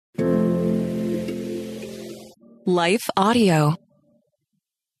Life Audio.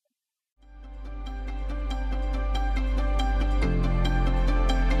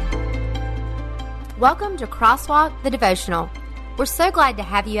 Welcome to Crosswalk the Devotional. We're so glad to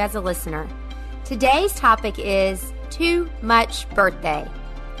have you as a listener. Today's topic is Too Much Birthday.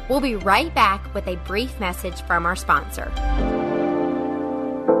 We'll be right back with a brief message from our sponsor.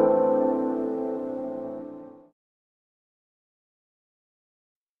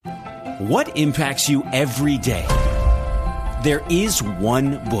 What impacts you every day? There is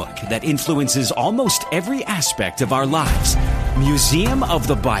one book that influences almost every aspect of our lives. Museum of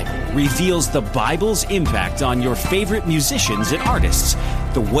the Bible reveals the Bible's impact on your favorite musicians and artists,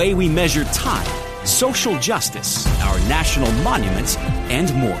 the way we measure time, social justice, our national monuments,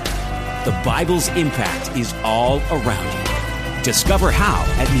 and more. The Bible's impact is all around you. Discover how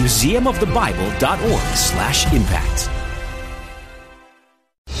at museumofthebible.org/impact.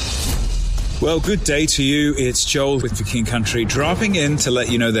 Well, good day to you. It's Joel with The King Country, dropping in to let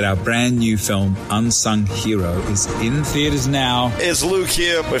you know that our brand new film, Unsung Hero, is in theaters now. It's Luke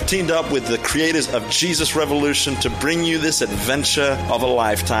here. We've teamed up with the creators of Jesus Revolution to bring you this adventure of a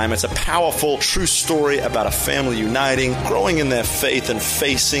lifetime. It's a powerful, true story about a family uniting, growing in their faith, and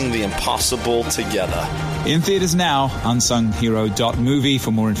facing the impossible together. In theaters now, unsunghero.movie for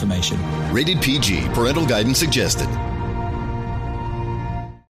more information. Rated PG. Parental guidance suggested.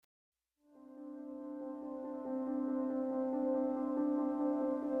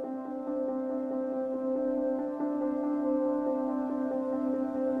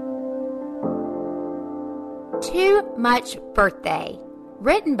 Too Much Birthday,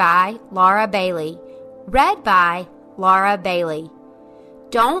 written by Laura Bailey, read by Laura Bailey.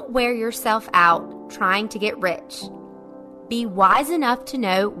 Don't wear yourself out trying to get rich. Be wise enough to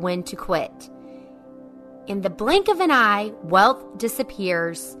know when to quit. In the blink of an eye, wealth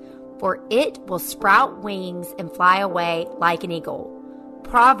disappears, for it will sprout wings and fly away like an eagle.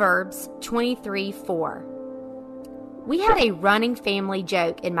 Proverbs 23:4. We had a running family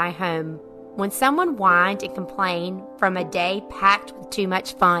joke in my home when someone whined and complained from a day packed with too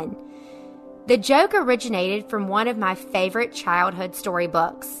much fun. The joke originated from one of my favorite childhood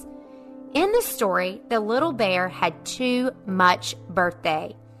storybooks. In the story, the little bear had too much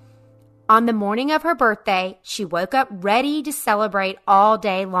birthday. On the morning of her birthday, she woke up ready to celebrate all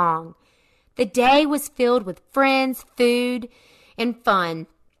day long. The day was filled with friends, food, and fun.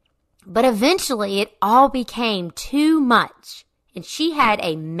 But eventually, it all became too much, and she had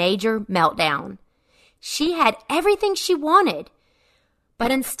a major meltdown. She had everything she wanted, but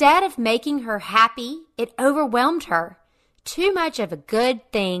instead of making her happy, it overwhelmed her. Too much of a good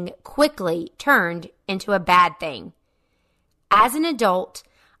thing quickly turned into a bad thing. As an adult,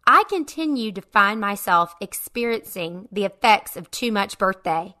 I continued to find myself experiencing the effects of too much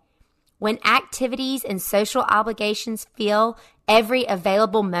birthday. When activities and social obligations fill every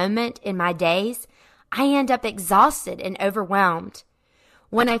available moment in my days, I end up exhausted and overwhelmed.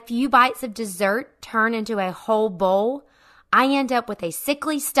 When a few bites of dessert turn into a whole bowl, I end up with a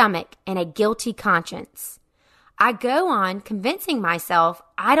sickly stomach and a guilty conscience. I go on convincing myself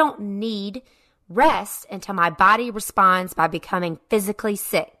I don't need rest until my body responds by becoming physically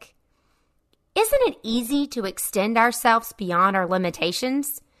sick. Isn't it easy to extend ourselves beyond our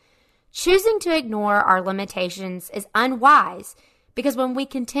limitations? Choosing to ignore our limitations is unwise, because when we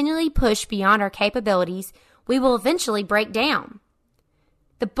continually push beyond our capabilities, we will eventually break down.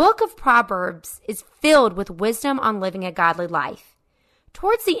 The book of Proverbs is filled with wisdom on living a godly life.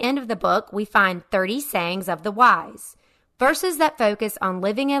 Towards the end of the book, we find 30 sayings of the wise, verses that focus on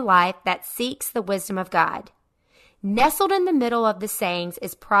living a life that seeks the wisdom of God. Nestled in the middle of the sayings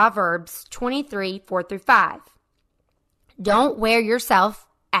is Proverbs 23:4-5. Don't wear yourself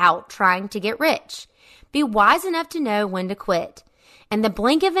out trying to get rich. Be wise enough to know when to quit. In the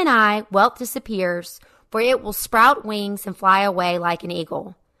blink of an eye, wealth disappears, for it will sprout wings and fly away like an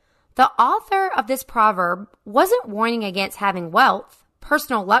eagle. The author of this proverb wasn't warning against having wealth,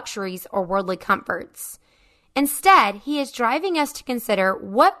 personal luxuries, or worldly comforts. Instead, he is driving us to consider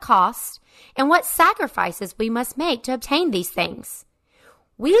what costs and what sacrifices we must make to obtain these things.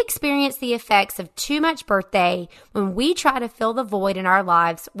 We experience the effects of too much birthday when we try to fill the void in our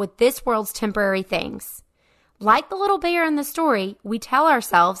lives with this world's temporary things. Like the little bear in the story, we tell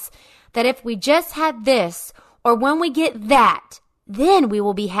ourselves that if we just had this, or when we get that, then we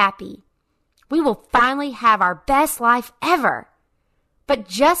will be happy. We will finally have our best life ever. But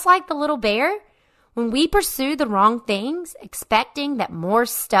just like the little bear, when we pursue the wrong things, expecting that more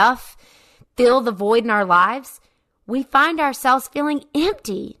stuff fill the void in our lives, we find ourselves feeling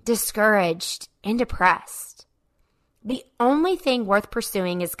empty, discouraged, and depressed. The only thing worth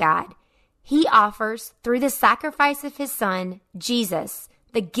pursuing is God. He offers, through the sacrifice of his Son, Jesus,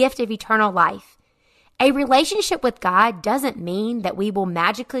 the gift of eternal life. A relationship with God doesn't mean that we will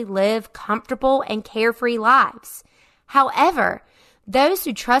magically live comfortable and carefree lives. However, those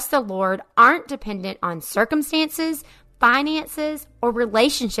who trust the Lord aren't dependent on circumstances, finances, or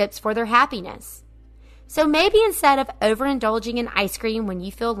relationships for their happiness. So maybe instead of overindulging in ice cream when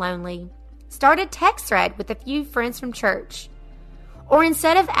you feel lonely, start a text thread with a few friends from church. Or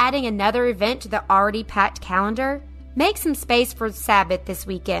instead of adding another event to the already packed calendar, make some space for Sabbath this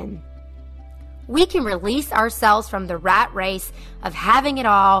weekend. We can release ourselves from the rat race of having it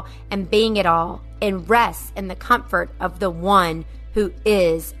all and being it all and rest in the comfort of the one who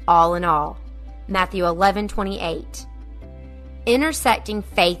is all in all. Matthew 11:28. Intersecting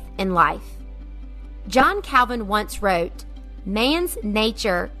faith and life. John Calvin once wrote, "Man's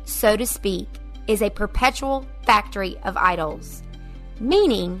nature, so to speak, is a perpetual factory of idols,"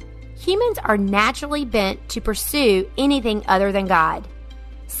 meaning humans are naturally bent to pursue anything other than God,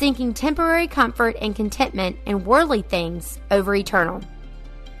 seeking temporary comfort and contentment in worldly things over eternal.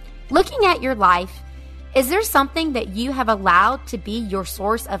 Looking at your life, is there something that you have allowed to be your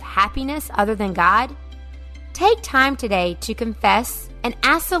source of happiness other than God? Take time today to confess and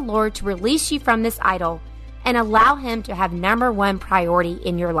ask the Lord to release you from this idol and allow Him to have number one priority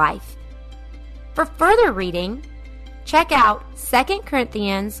in your life. For further reading, check out 2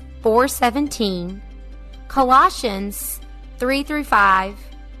 Corinthians 4:17, Colossians 3-5,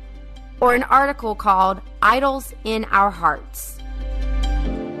 or an article called Idols in Our Hearts.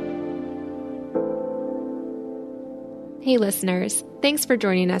 Hey listeners, thanks for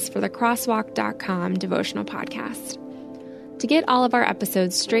joining us for the Crosswalk.com devotional podcast. To get all of our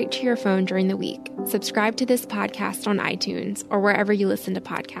episodes straight to your phone during the week, subscribe to this podcast on iTunes or wherever you listen to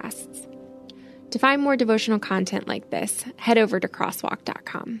podcasts. To find more devotional content like this, head over to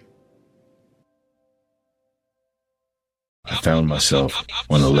Crosswalk.com. I found myself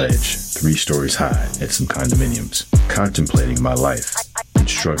on a ledge, 3 stories high at some condominiums, contemplating my life and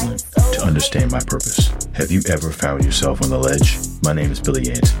struggling to understand my purpose. Have you ever found yourself on the ledge? My name is Billy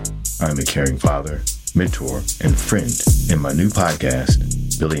Yancey. I am a caring father, mentor, and friend. In my new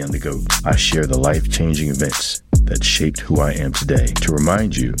podcast, Billy and the Goat, I share the life-changing events that shaped who I am today to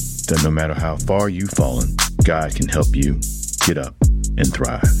remind you that no matter how far you've fallen, God can help you get up and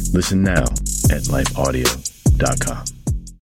thrive. Listen now at lifeaudio.com.